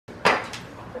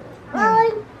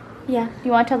Yeah, do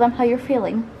you want to tell them how you're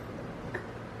feeling?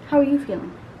 How are you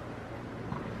feeling?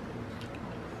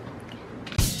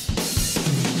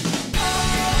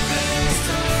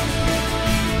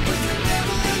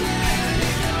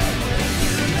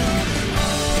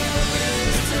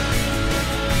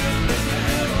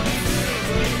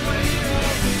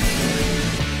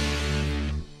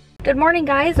 Good morning,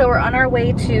 guys. So we're on our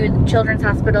way to the Children's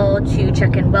Hospital to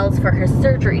check in Wells for her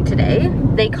surgery today.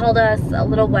 They called us a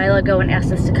little while ago and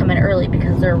asked us to come in early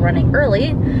because they're running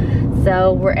early.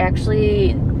 So we're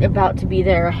actually about to be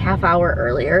there a half hour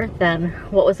earlier than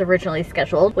what was originally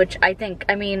scheduled, which I think,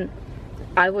 I mean,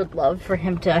 I would love for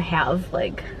him to have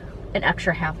like an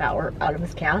extra half hour out of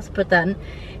his cast, but then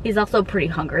he's also pretty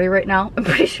hungry right now, I'm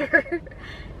pretty sure.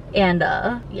 And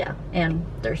yeah, and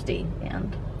thirsty.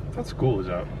 And what school is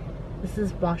that? This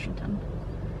is Washington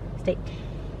State.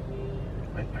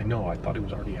 I know, I thought it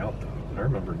was already out though. I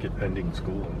remember ending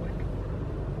school in like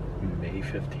May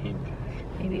 15th.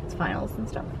 Maybe it's finals and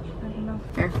stuff. I don't know.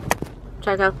 Here,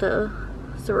 check out the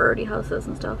sorority houses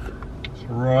and stuff.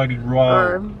 Sorority row.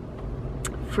 Or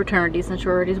fraternities and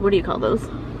sororities. What do you call those?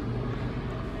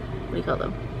 What do you call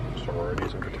them?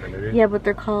 Sororities and fraternities? Yeah, but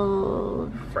they're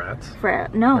called... Frats?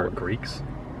 No. Or Greeks?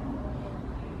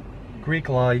 Greek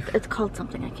life. It's called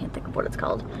something. I can't think of what it's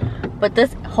called. But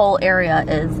this whole area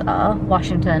is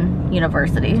Washington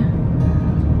University.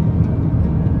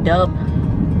 Dub.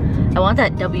 I want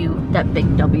that W, that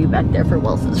big W back there for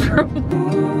Wilson's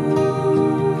room.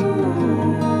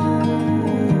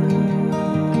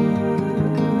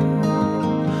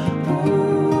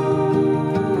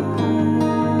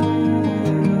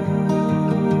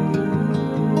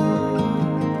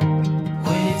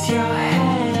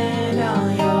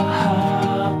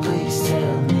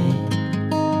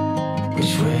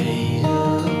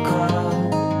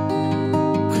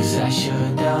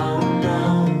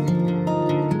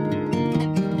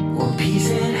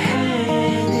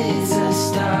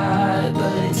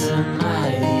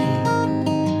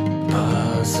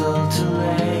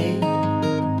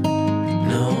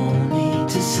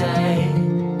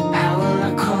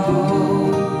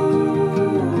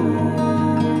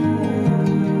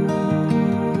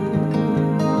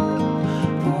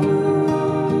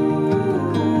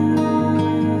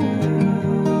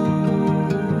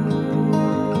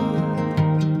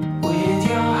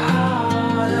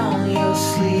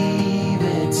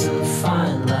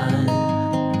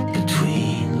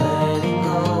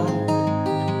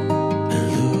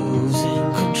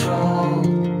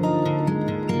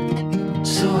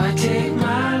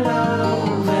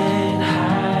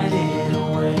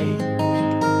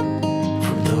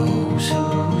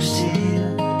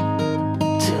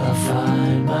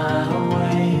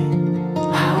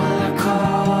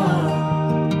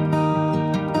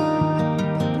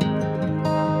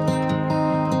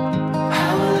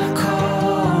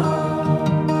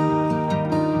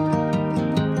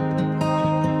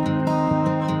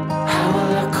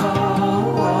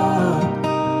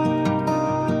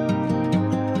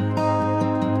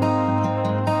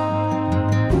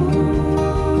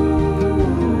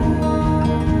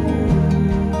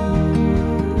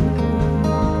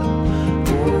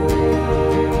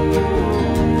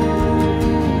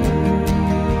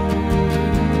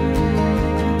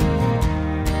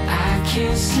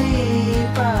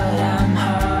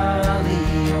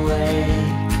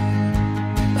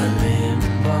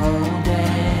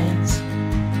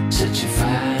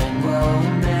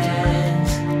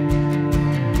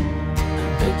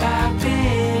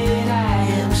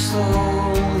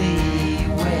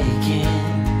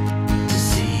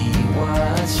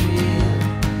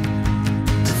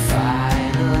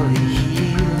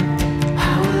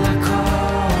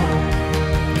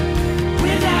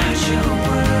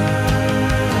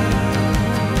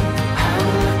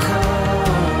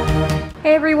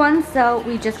 Hey everyone, so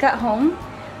we just got home.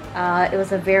 It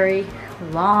was a very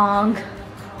long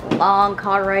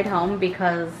car ride home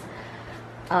because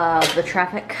the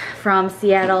traffic from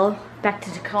Seattle back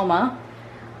to Tacoma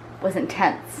was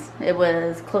intense. It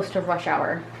was close to rush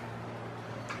hour.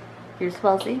 Here's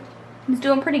Wellesley. He's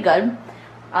doing pretty good.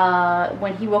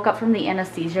 When he woke up from the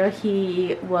anesthesia,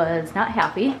 he was not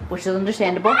happy, which is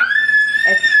understandable.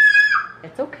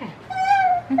 It's okay.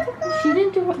 It's okay. She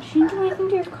didn't do anything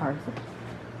to your car.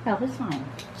 That was fine.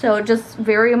 So just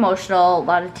very emotional, a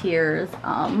lot of tears.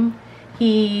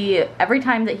 Every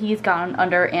time that he's gone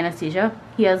under anesthesia,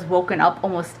 he has woken up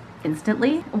almost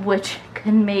instantly, which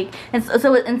can make, and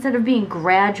so instead of being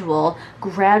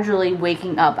gradually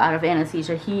waking up out of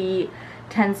anesthesia, he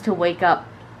tends to wake up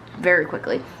very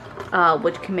quickly,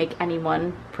 which can make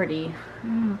anyone pretty,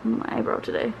 my eyebrow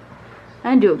today, I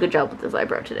didn't do a good job with this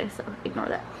eyebrow today, so ignore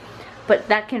that. But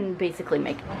that can basically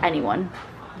make anyone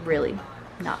really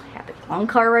not happy. Long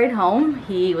car ride home,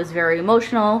 he was very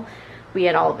emotional. We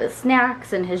had all of his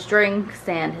snacks and his drinks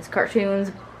and his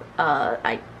cartoons.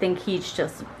 I think he's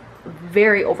just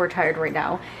very overtired right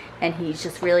now, and he's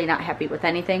just really not happy with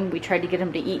anything. We tried to get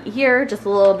him to eat here, just a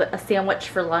little bit, a sandwich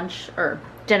for lunch or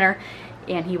dinner,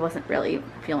 and he wasn't really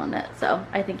feeling it. So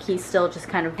I think he still just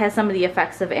kind of has some of the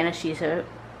effects of anesthesia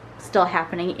still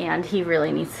happening, and he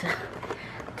really needs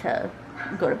to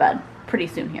go to bed pretty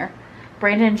soon here.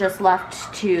 Brandon just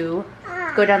left to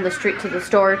go down the street to the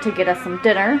store to get us some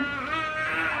dinner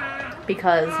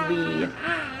because we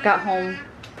got home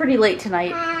pretty late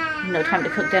tonight. No time to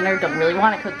cook dinner. Don't really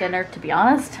want to cook dinner, to be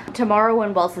honest. Tomorrow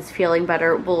when Wells is feeling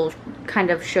better, we'll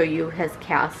kind of show you his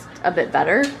cast a bit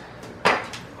better.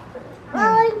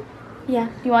 Yeah,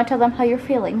 do you want to tell them how you're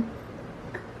feeling?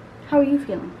 How are you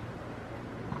feeling?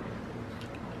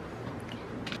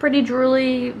 Pretty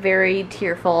drooly, very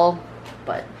tearful,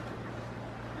 but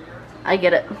I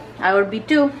get it. I would be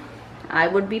too. I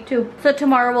would be too. So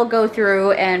tomorrow we'll go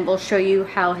through and we'll show you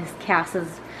how his cast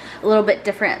is a little bit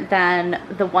different than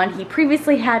the one he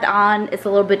previously had on. It's a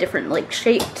little bit different, like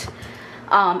shaped,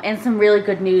 and some really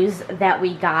good news that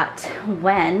we got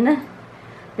when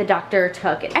the doctor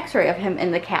took an x-ray of him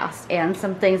in the cast, and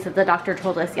some things that the doctor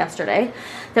told us yesterday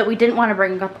that we didn't want to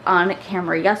bring up on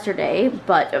camera yesterday,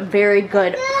 but a very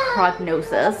good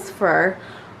prognosis for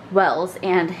Wells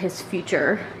and his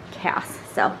future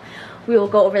cast. So we will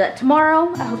go over that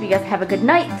tomorrow. I hope you guys have a good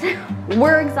night.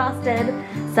 We're exhausted,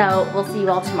 so we'll see you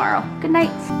all tomorrow. Good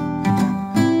night.